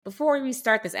Before we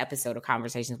start this episode of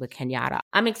Conversations with Kenyatta,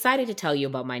 I'm excited to tell you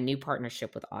about my new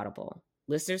partnership with Audible.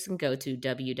 Listeners can go to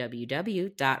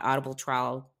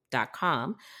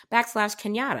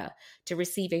www.audibletrial.com/Kenyatta to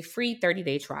receive a free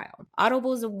 30-day trial.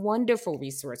 Audible is a wonderful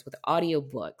resource with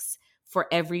audiobooks for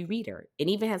every reader. It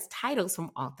even has titles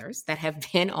from authors that have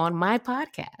been on my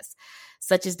podcast,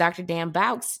 such as Dr. Dan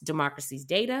Bouck's Democracy's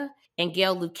Data and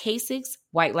Gail Lukasik's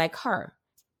White Like Her.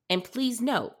 And please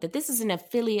note that this is an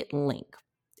affiliate link,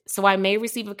 so I may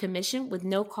receive a commission with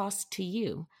no cost to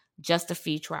you, just a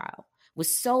free trial with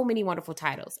so many wonderful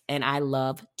titles. And I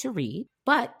love to read.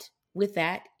 But with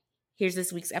that, here's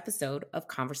this week's episode of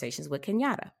Conversations with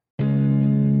Kenyatta.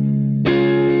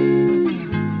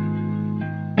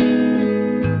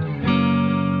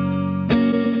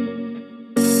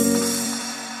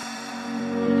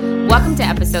 Welcome to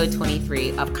episode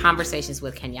 23 of Conversations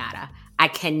with Kenyatta. I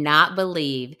cannot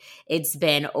believe it's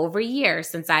been over a year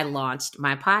since I launched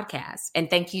my podcast. And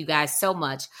thank you guys so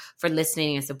much for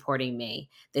listening and supporting me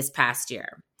this past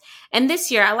year. And this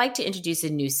year, I like to introduce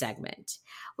a new segment.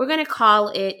 We're going to call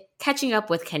it Catching Up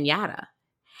with Kenyatta.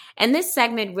 And this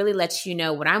segment really lets you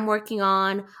know what I'm working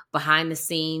on, behind the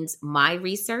scenes, my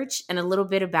research, and a little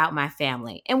bit about my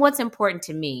family and what's important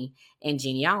to me in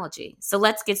genealogy. So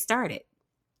let's get started.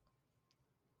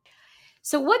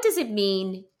 So what does it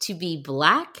mean to be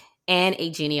Black and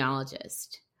a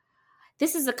genealogist?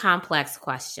 This is a complex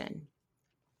question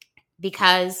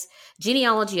because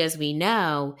genealogy, as we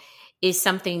know, is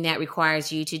something that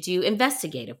requires you to do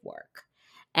investigative work.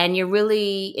 And you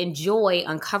really enjoy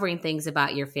uncovering things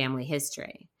about your family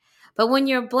history. But when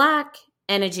you're Black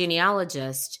and a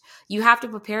genealogist, you have to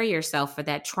prepare yourself for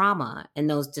that trauma and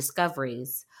those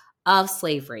discoveries of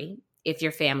slavery if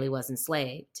your family was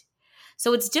enslaved.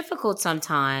 So it's difficult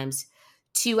sometimes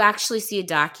to actually see a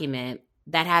document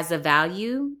that has the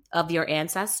value of your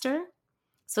ancestor.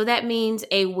 So that means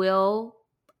a will,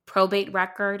 probate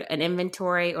record, an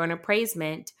inventory, or an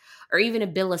appraisement, or even a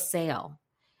bill of sale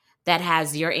that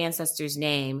has your ancestor's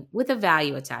name with a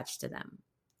value attached to them.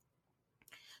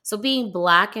 So being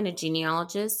Black and a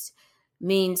genealogist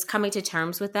means coming to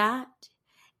terms with that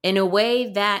in a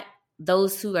way that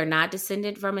those who are not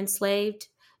descended from enslaved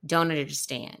don't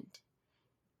understand.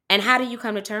 And how do you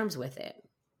come to terms with it?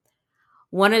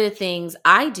 One of the things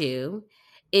I do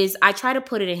is I try to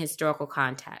put it in historical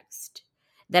context.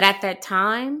 That at that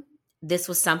time, this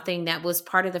was something that was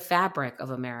part of the fabric of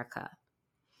America.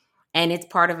 And it's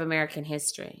part of American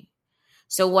history.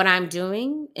 So what I'm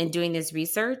doing in doing this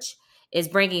research is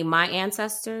bringing my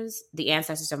ancestors, the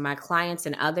ancestors of my clients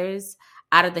and others,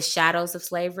 out of the shadows of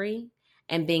slavery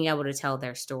and being able to tell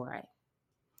their story.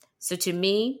 So to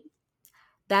me,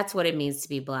 that's what it means to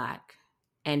be Black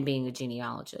and being a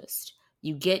genealogist.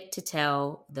 You get to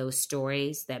tell those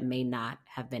stories that may not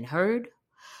have been heard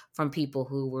from people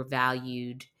who were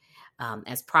valued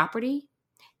as property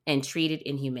and treated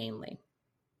inhumanely.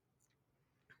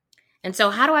 And so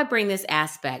how do I bring this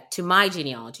aspect to my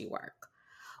genealogy work?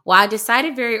 Well, I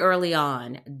decided very early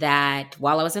on that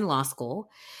while I was in law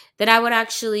school, that I would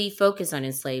actually focus on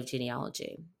enslaved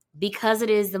genealogy because it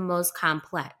is the most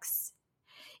complex.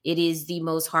 It is the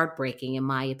most heartbreaking, in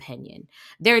my opinion.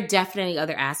 There are definitely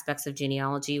other aspects of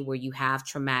genealogy where you have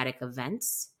traumatic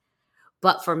events.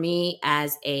 But for me,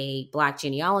 as a Black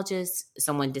genealogist,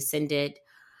 someone descended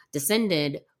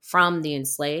from the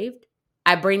enslaved,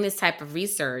 I bring this type of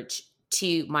research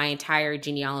to my entire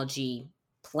genealogy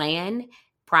plan,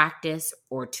 practice,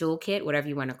 or toolkit, whatever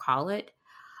you want to call it,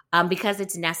 because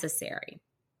it's necessary.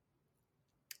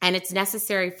 And it's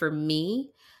necessary for me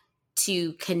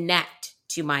to connect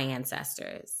to my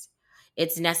ancestors.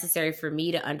 It's necessary for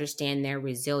me to understand their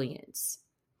resilience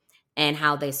and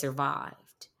how they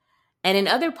survived. And in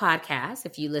other podcasts,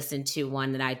 if you listen to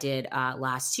one that I did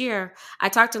last year, I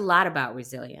talked a lot about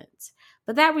resilience.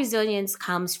 But that resilience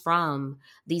comes from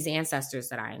these ancestors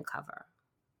that I uncover.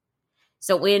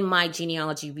 So in my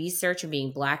genealogy research and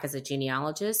being Black as a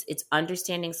genealogist, it's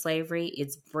understanding slavery,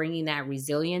 it's bringing that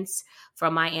resilience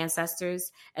from my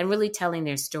ancestors and really telling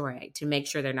their story to make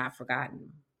sure they're not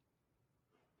forgotten.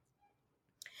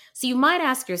 So you might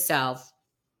ask yourself,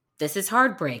 this is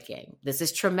heartbreaking, this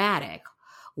is traumatic.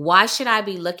 Why should I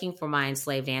be looking for my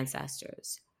enslaved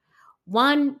ancestors?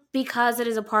 One, because it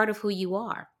is a part of who you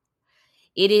are.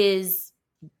 It is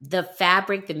the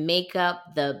fabric, the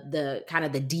makeup, the kind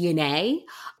of the DNA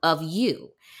of you.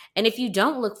 And if you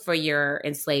don't look for your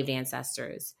enslaved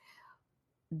ancestors,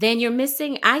 then you're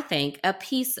missing, I think, a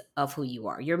piece of who you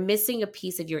are. You're missing a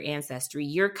piece of your ancestry.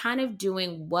 You're kind of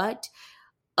doing what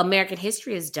American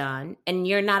history has done, and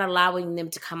you're not allowing them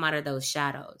to come out of those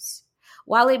shadows.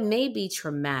 While it may be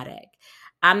traumatic,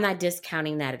 I'm not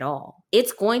discounting that at all.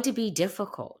 It's going to be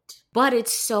difficult, but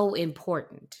it's so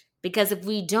important because if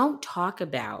we don't talk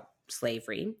about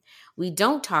slavery, we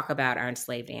don't talk about our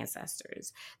enslaved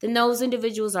ancestors, then those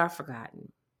individuals are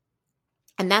forgotten.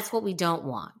 And that's what we don't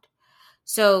want.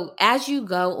 So as you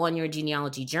go on your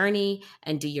genealogy journey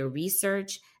and do your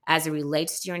research as it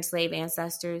relates to your enslaved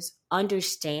ancestors,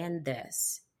 understand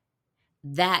this,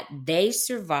 that they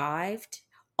survived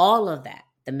all of that,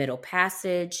 the Middle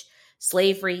Passage,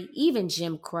 slavery, even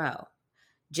Jim Crow,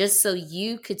 just so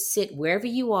you could sit wherever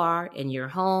you are in your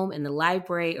home, in the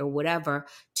library, or whatever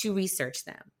to research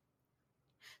them.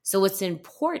 So it's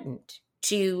important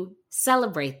to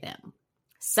celebrate them,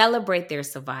 celebrate their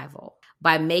survival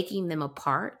by making them a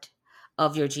part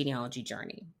of your genealogy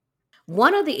journey.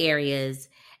 One of the areas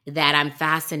that I'm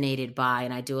fascinated by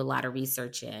and I do a lot of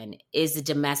research in is the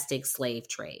domestic slave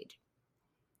trade.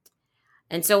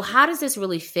 And so how does this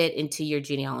really fit into your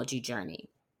genealogy journey?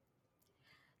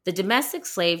 The domestic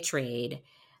slave trade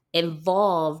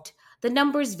involved, the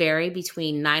numbers vary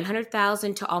between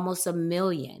 900,000 to almost 1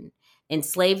 million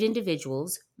enslaved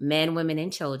individuals, men, women,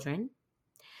 and children,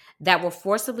 that were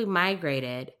forcibly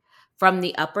migrated from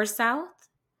the Upper South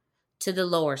to the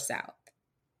Lower South.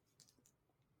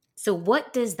 So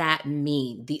what does that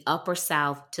mean, the Upper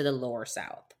South to the Lower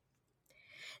South?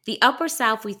 The Upper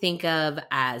South we think of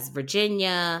as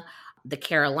Virginia, the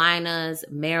Carolinas,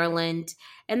 Maryland,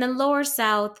 and the Lower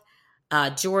South,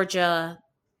 Georgia,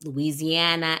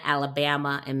 Louisiana,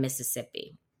 Alabama, and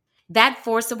Mississippi. That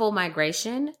forcible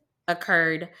migration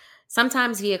occurred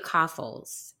sometimes via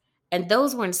coffles, and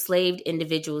those were enslaved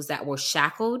individuals that were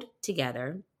shackled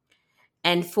together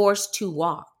and forced to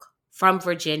walk from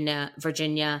Virginia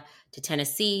to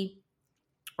Tennessee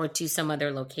or to some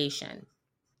other location.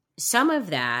 Some of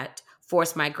that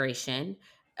forced migration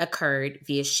occurred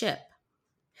via ship.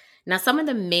 Now, some of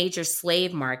the major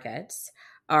slave markets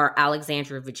are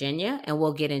Alexandria, Virginia, and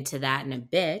we'll get into that in a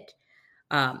bit.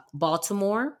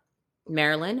 Baltimore,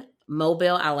 Maryland,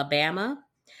 Mobile, Alabama,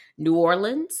 New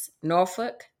Orleans,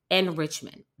 Norfolk, and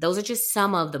Richmond. Those are just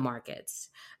some of the markets,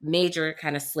 major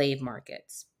kind of slave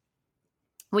markets.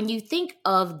 When you think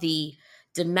of the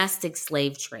domestic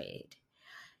slave trade,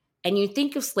 and you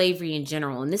think of slavery in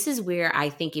general, and this is where I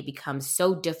think it becomes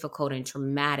so difficult and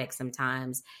traumatic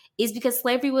sometimes, is because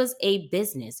slavery was a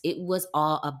business. It was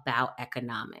all about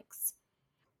economics.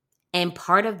 And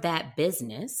part of that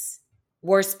business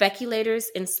were speculators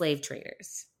and slave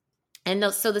traders. And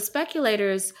so the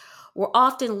speculators were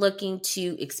often looking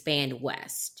to expand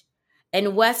west.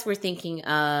 And west, we're thinking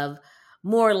of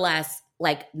more or less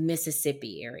like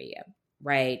Mississippi area,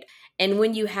 right? And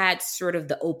when you had sort of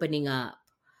the opening up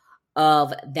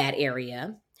of that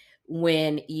area,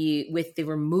 with the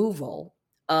removal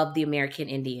of the American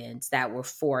Indians that were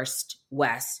forced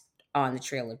west on the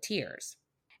Trail of Tears.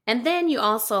 And then you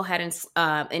also had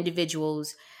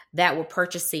individuals that were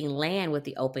purchasing land with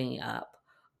the opening up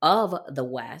of the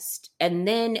West and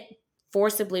then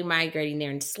forcibly migrating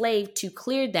their enslaved to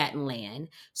clear that land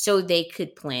so they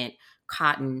could plant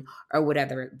cotton or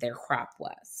whatever their crop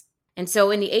was. And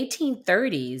so in the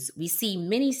 1830s, we see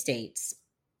many states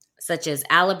such as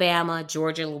Alabama,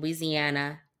 Georgia,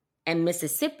 Louisiana, and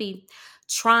Mississippi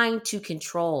trying to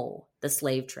control the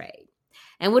slave trade.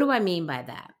 And what do I mean by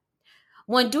that?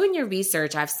 When doing your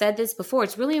research, I've said this before,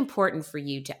 it's really important for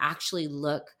you to actually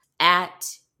look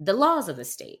at the laws of the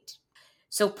state.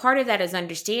 So part of that is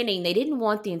understanding they didn't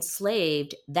want the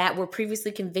enslaved that were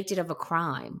previously convicted of a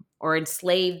crime or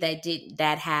enslaved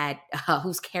that had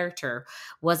whose character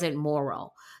wasn't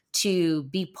moral to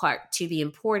be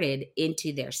imported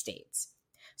into their states.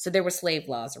 So there were slave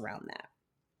laws around that.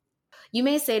 You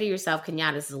may say to yourself,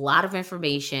 Kenyatta, this is a lot of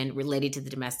information related to the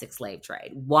domestic slave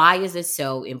trade. Why is this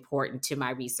so important to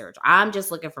my research? I'm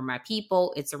just looking for my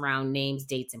people. It's around names,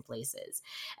 dates, and places.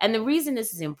 And the reason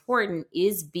this is important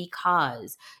is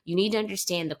because you need to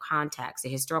understand the context, the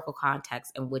historical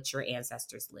context in which your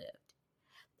ancestors lived.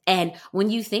 And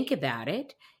when you think about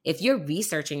it, if you're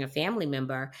researching a family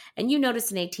member and you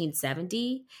notice in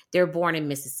 1870, they're born in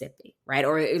Mississippi, right?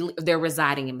 Or they're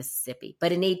residing in Mississippi.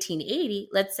 But in 1880,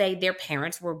 let's say their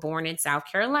parents were born in South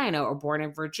Carolina or born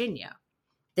in Virginia,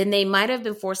 then they might have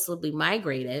been forcibly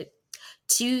migrated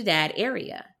to that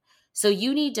area. So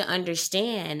you need to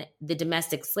understand the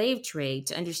domestic slave trade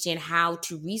to understand how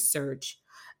to research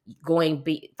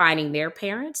finding their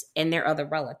parents and their other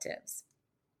relatives.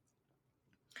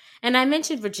 And I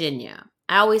mentioned Virginia.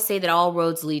 I always say that all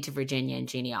roads lead to Virginia in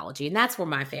genealogy, and that's where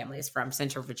my family is from,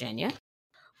 Central Virginia.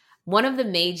 One of the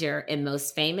major and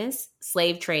most famous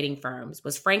slave trading firms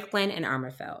was Franklin and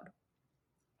Armefeld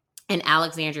in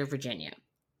Alexandria, Virginia.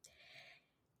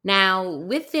 Now,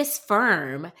 with this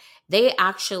firm, they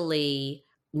actually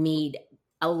made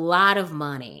a lot of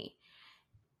money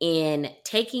in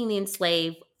taking the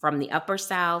enslaved from the upper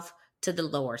South to the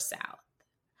lower South.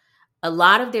 A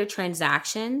lot of their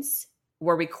transactions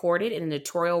were recorded in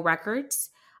notarial records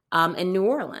in New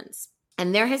Orleans.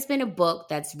 And there has been a book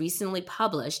that's recently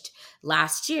published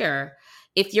last year,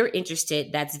 if you're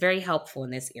interested, that's very helpful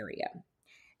in this area.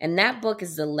 And that book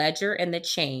is The Ledger and the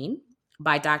Chain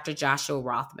by Dr. Joshua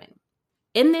Rothman.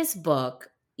 In this book,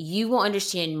 you will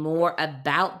understand more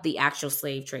about the actual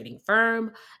slave trading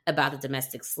firm, about the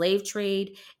domestic slave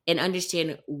trade, and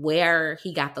understand where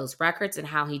he got those records and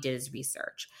how he did his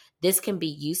research. This can be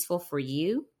useful for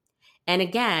you. And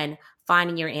again,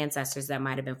 finding your ancestors that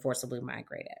might have been forcibly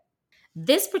migrated.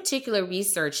 This particular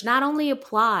research not only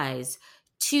applies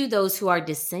to those who are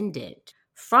descended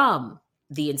from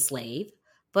the enslaved,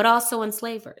 but also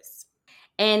enslavers.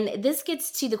 And this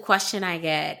gets to the question I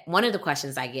get, one of the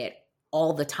questions I get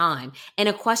all the time. And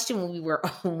a question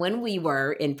when we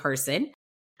were in person,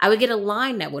 I would get a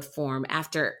line that would form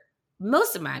after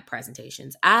most of my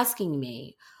presentations asking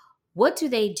me, what do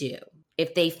they do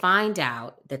if they find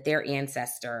out that their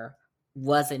ancestor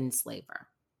was an enslaver?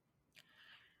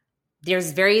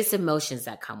 There's various emotions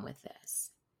that come with this.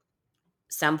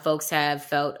 Some folks have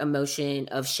felt emotion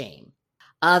of shame.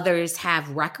 Others have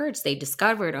records they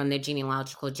discovered on their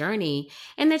genealogical journey,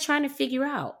 and they're trying to figure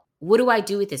out, what do I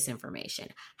do with this information?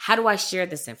 How do I share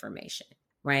this information,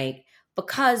 right?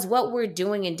 Because what we're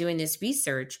doing in doing this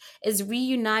research is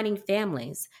reuniting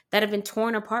families that have been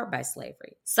torn apart by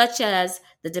slavery, such as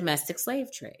the domestic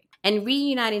slave trade. And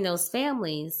reuniting those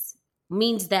families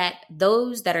means that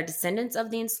those that are descendants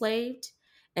of the enslaved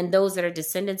and those that are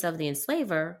descendants of the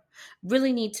enslaver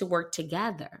really need to work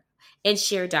together and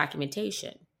share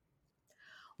documentation.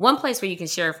 One place where you can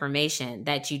share information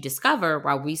that you discover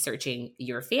while researching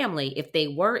your family, if they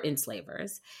were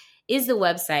enslavers, is the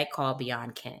website called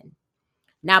Beyond Kin.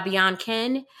 Now, Beyond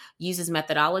Kin uses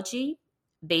methodology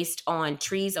based on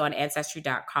trees on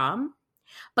Ancestry.com,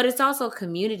 but it's also a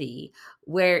community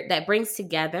that brings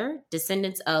together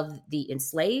descendants of the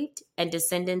enslaved and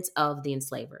descendants of the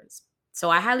enslavers. So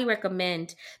I highly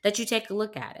recommend that you take a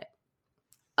look at it.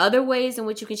 Other ways in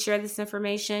which you can share this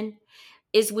information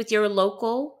is with your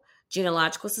local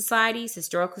genealogical societies,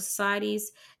 historical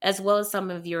societies, as well as some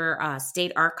of your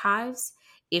state archives,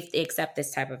 if they accept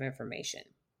this type of information.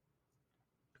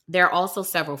 There are also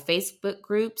several Facebook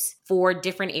groups for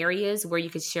different areas where you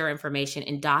could share information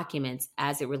and documents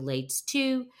as it relates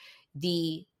to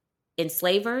the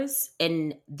enslavers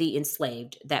and the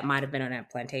enslaved that might have been on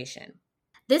that plantation.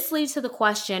 This leads to the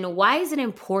question, why is it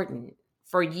important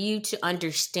for you to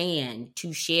understand,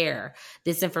 to share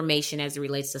this information as it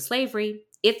relates to slavery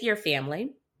if your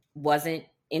family wasn't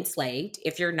enslaved,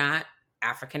 if you're not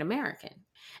African American?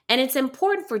 And it's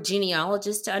important for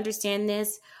genealogists to understand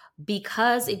this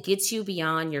because it gets you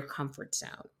beyond your comfort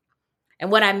zone.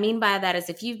 And what I mean by that is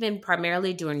if you've been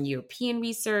primarily doing European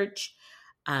research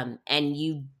and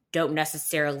you don't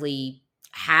necessarily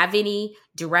have any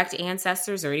direct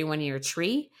ancestors or anyone in your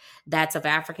tree that's of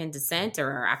African descent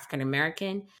or African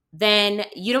American, then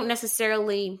you don't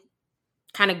necessarily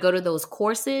kind of go to those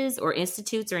courses or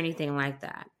institutes or anything like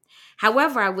that.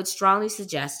 However, I would strongly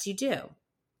suggest you do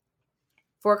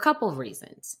for a couple of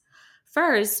reasons.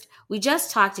 First, we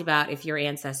just talked about if your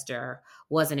ancestor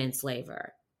was an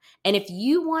enslaver. And if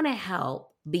you want to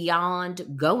help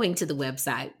beyond going to the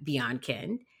website Beyond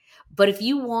Kin, but if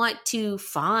you want to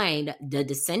find the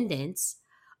descendants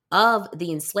of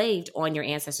the enslaved on your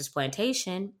ancestors'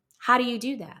 plantation, how do you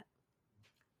do that?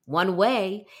 One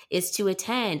way is to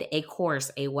attend a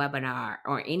course, a webinar,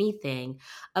 or anything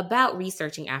about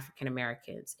researching African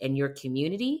Americans in your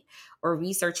community or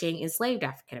researching enslaved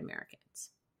African Americans.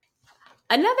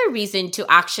 Another reason to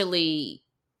actually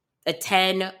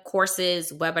attend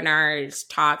courses, webinars,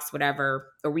 talks,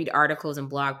 whatever, or read articles and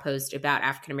blog posts about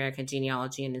African American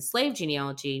genealogy and enslaved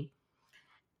genealogy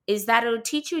is that it'll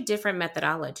teach you a different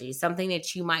methodology, something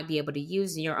that you might be able to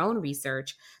use in your own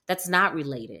research that's not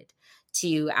related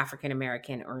to African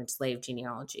American or enslaved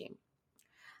genealogy.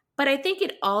 But I think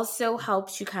it also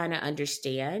helps you kind of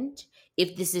understand,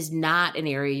 if this is not an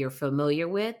area you're familiar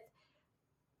with,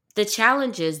 the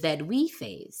challenges that we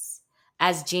face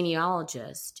as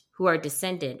genealogists who are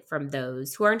descendant from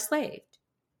those who are enslaved.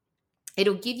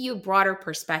 It'll give you a broader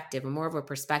perspective, more of a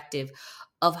perspective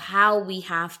of how we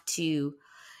have to,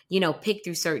 pick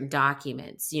through certain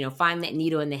documents, find that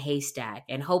needle in the haystack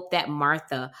and hope that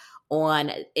Martha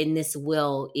in this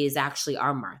will is actually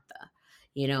our Martha,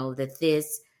 that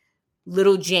this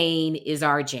little Jane is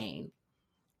our Jane,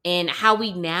 and how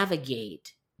we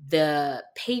navigate the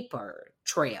paper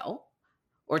trail,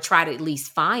 or try to at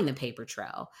least find the paper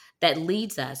trail that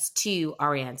leads us to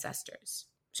our ancestors.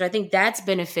 So I think that's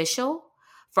beneficial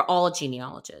for all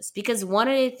genealogists, because one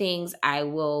of the things I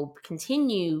will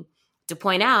continue to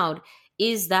point out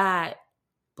is that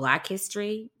Black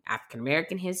history, African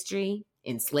American history,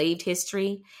 enslaved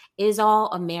history is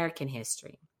all American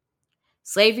history.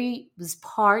 Slavery was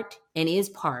part and is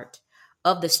part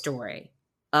of the story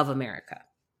of America.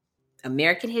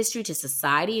 American history to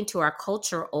society and to our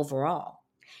culture overall.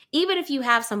 Even if you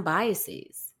have some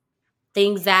biases,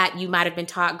 things that you might have been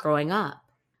taught growing up,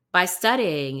 by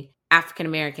studying African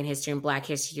American history and Black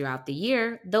history throughout the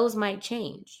year, those might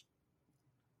change.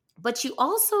 But you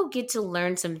also get to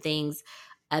learn some things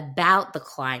about the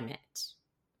climate.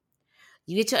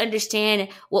 You get to understand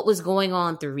what was going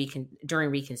on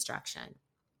during Reconstruction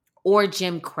or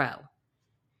Jim Crow.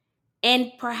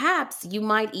 And perhaps you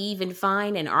might even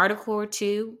find an article or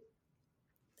two,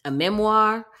 a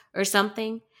memoir or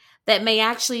something, that may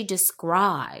actually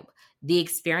describe the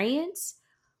experience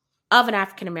of an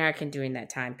African American during that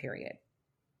time period.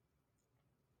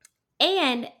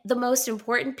 And the most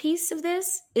important piece of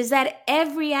this is that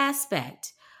every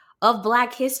aspect of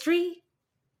Black history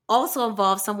also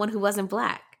involves someone who wasn't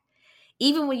Black.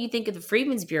 Even when you think of the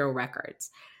Freedmen's Bureau records,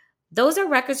 those are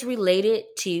records related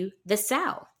to the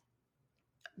South.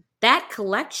 That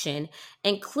collection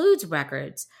includes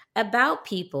records about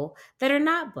people that are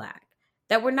not Black,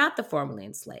 that were not the formerly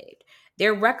enslaved.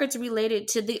 There are records related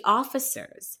to the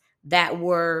officers that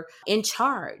were in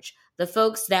charge, the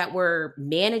folks that were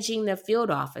managing the field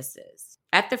offices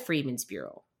at the Freedmen's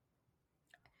Bureau.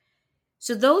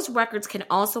 So those records can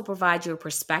also provide you a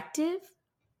perspective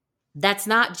that's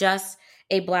not just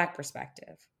a Black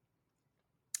perspective.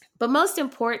 But most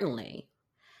importantly,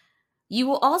 you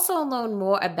will also learn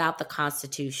more about the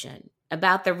Constitution,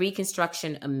 about the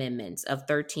Reconstruction Amendments of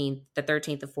the 13th, the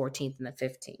 14th, and the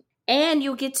 15th. And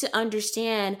you'll get to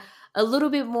understand a little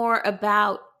bit more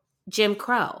about Jim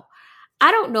Crow.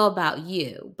 I don't know about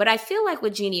you, but I feel like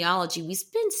with genealogy, we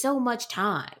spend so much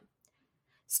time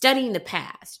studying the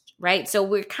past, right? So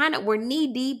we're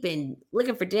knee deep in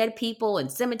looking for dead people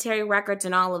and cemetery records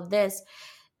and all of this,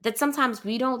 that sometimes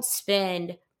we don't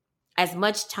spend as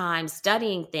much time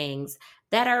studying things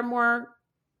that are more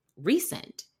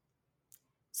recent,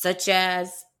 such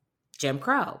as Jim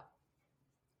Crow.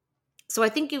 So I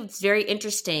think it's very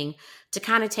interesting to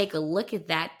kind of take a look at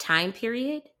that time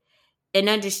period and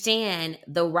understand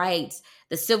the rights,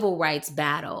 the civil rights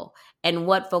battle, and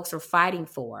what folks were fighting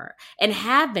for and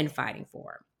have been fighting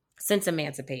for since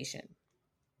emancipation.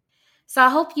 So I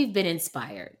hope you've been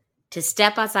inspired to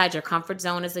step outside your comfort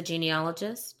zone as a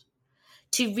genealogist,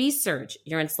 to research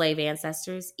your enslaved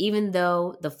ancestors, even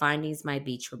though the findings might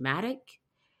be traumatic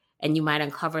and you might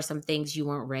uncover some things you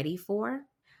weren't ready for,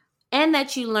 and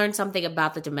that you learn something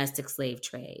about the domestic slave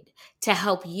trade to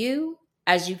help you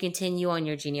as you continue on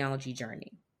your genealogy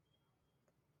journey.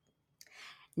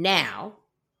 Now,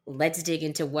 let's dig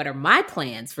into what are my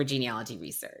plans for genealogy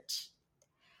research.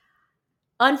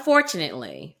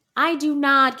 Unfortunately, I do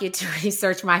not get to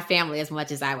research my family as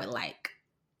much as I would like,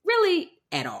 really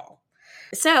at all.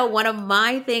 So one of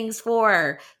my things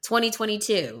for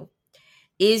 2022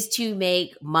 is to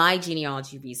make my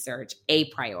genealogy research a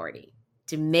priority,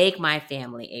 to make my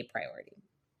family a priority.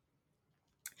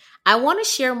 I want to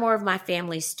share more of my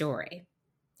family story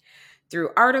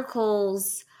through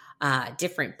articles,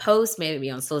 different posts, maybe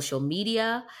on social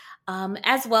media,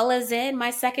 as well as in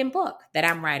my second book that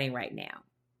I'm writing right now.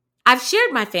 I've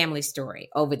shared my family story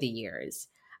over the years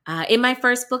in my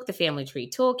first book, The Family Tree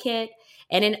Toolkit,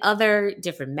 and in other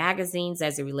different magazines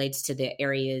as it relates to the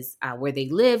areas where they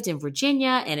lived in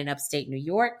Virginia and in upstate New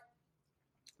York.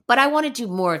 But I want to do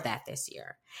more of that this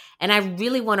year. And I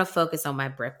really want to focus on my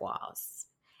brick walls.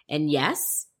 And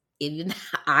yes, even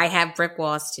I have brick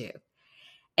walls too.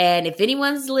 And if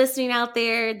anyone's listening out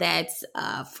there that's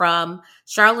from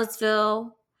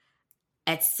Charlottesville,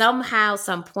 at somehow,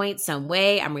 some point, some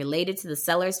way, I'm related to the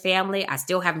Sellers family. I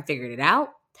still haven't figured it out.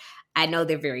 I know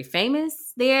they're very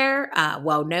famous there,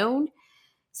 well known.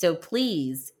 So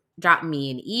please drop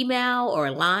me an email or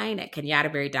a line at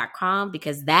kenyattaberry.com,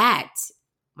 because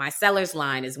my Sellers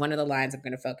line is one of the lines I'm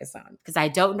going to focus on, because I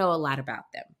don't know a lot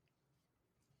about them.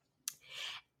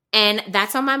 And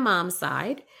that's on my mom's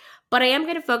side, but I am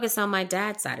going to focus on my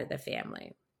dad's side of the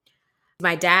family.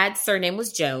 My dad's surname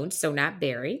was Jones, so not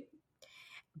Berry.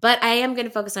 But I am going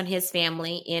to focus on his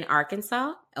family in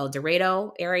Arkansas, El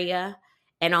Dorado area,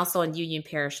 and also in Union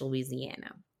Parish,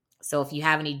 Louisiana. So if you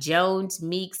have any Jones,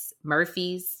 Meeks,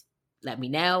 Murphys, let me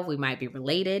know. We might be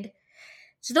related.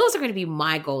 So those are going to be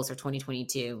my goals for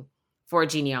 2022 for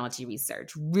genealogy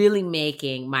research, really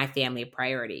making my family a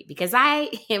priority, because I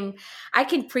can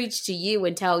preach to you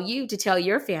and tell you to tell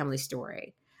your family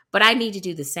story, but I need to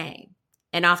do the same.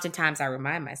 And oftentimes I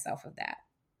remind myself of that.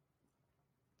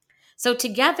 So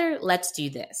together, let's do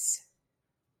this.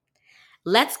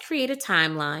 Let's create a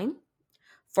timeline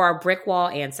for our brick wall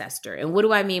ancestor. And what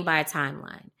do I mean by a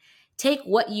timeline? Take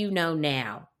what you know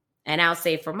now. And I'll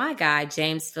say for my guy,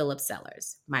 James Philip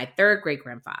Sellers, my third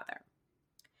great-grandfather.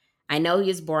 I know he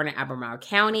was born in Albemarle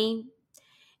County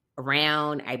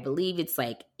around, I believe it's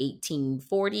like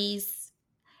 1840s.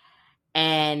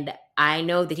 And I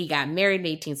know that he got married in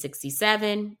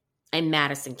 1867 in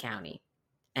Madison County.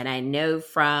 And I know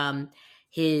from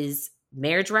his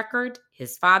marriage record,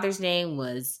 his father's name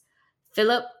was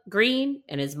Philip Green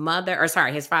and his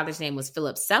father's name was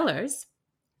Philip Sellers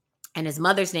and his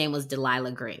mother's name was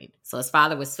Delilah Green. So his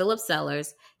father was Philip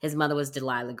Sellers, his mother was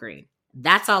Delilah Green.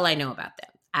 That's all I know about them.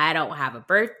 I don't have a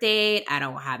birth date. I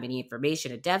don't have any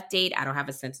information, a death date. I don't have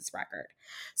a census record.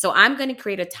 So I'm going to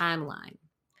create a timeline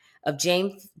of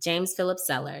James Philip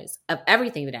Sellers, of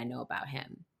everything that I know about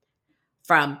him,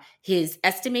 from his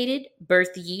estimated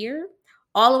birth year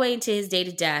all the way into his date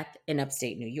of death in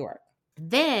upstate New York.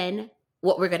 Then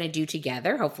what we're going to do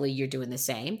together, hopefully you're doing the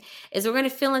same, is we're going to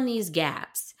fill in these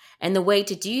gaps. And the way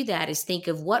to do that is think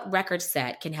of what record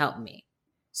set can help me.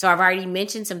 So I've already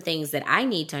mentioned some things that I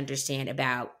need to understand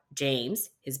about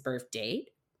James, his birth date,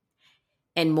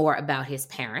 and more about his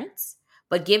parents.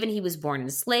 But given he was born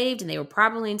enslaved and they were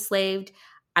probably enslaved,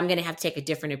 I'm going to have to take a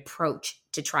different approach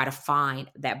to try to find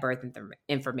that birth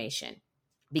information,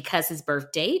 because his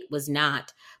birth date was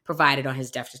not provided on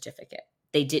his death certificate.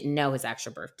 They didn't know his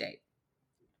actual birth date.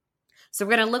 So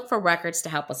we're going to look for records to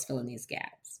help us fill in these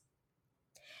gaps.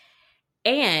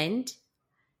 And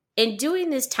in doing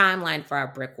this timeline for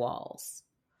our brick walls,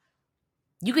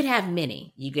 you could have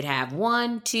many. You could have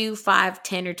 1, 2, 5,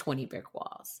 10, or 20 brick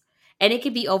walls. And it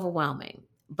could be overwhelming.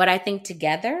 But I think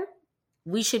together,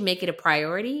 we should make it a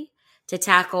priority to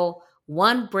tackle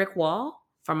one brick wall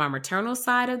from our maternal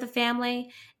side of the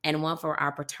family and one for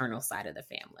our paternal side of the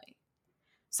family.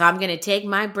 So I'm going to take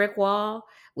my brick wall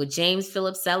with James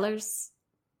Philip Sellers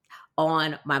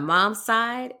on my mom's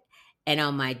side and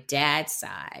on my dad's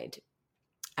side.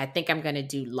 I think I'm going to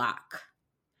do Locke.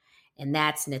 And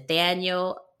that's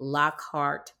Nathaniel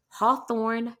Lockhart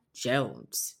Hawthorne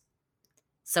Jones.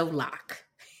 So Locke.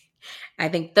 I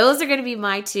think those are going to be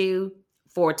my two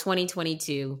for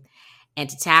 2022, and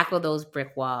to tackle those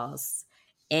brick walls.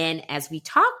 And as we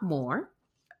talk more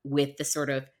with the sort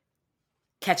of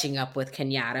catching up with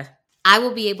Kenyatta, I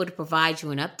will be able to provide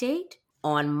you an update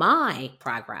on my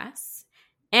progress.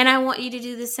 And I want you to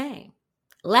do the same.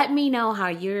 Let me know how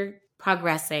you're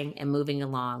progressing and moving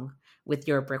along with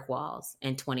your brick walls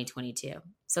in 2022.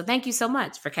 So thank you so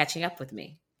much for catching up with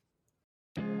me.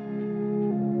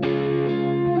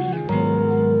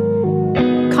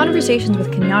 Conversations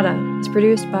with Kenyatta is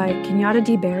produced by Kenyatta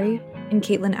D. Berry and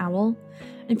Caitlin Owl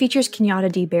and features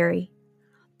Kenyatta D. Berry.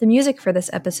 The music for this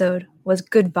episode was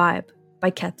Good Vibe by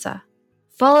Ketsa.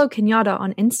 Follow Kenyatta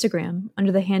on Instagram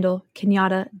under the handle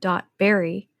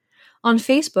kenyatta.berry, on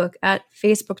Facebook at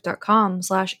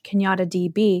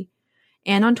facebook.com/KenyattaDB,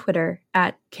 and on Twitter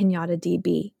at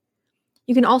KenyattaDB.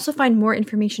 You can also find more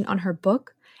information on her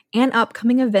book and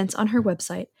upcoming events on her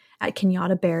website at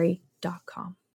kenyattaberry.com.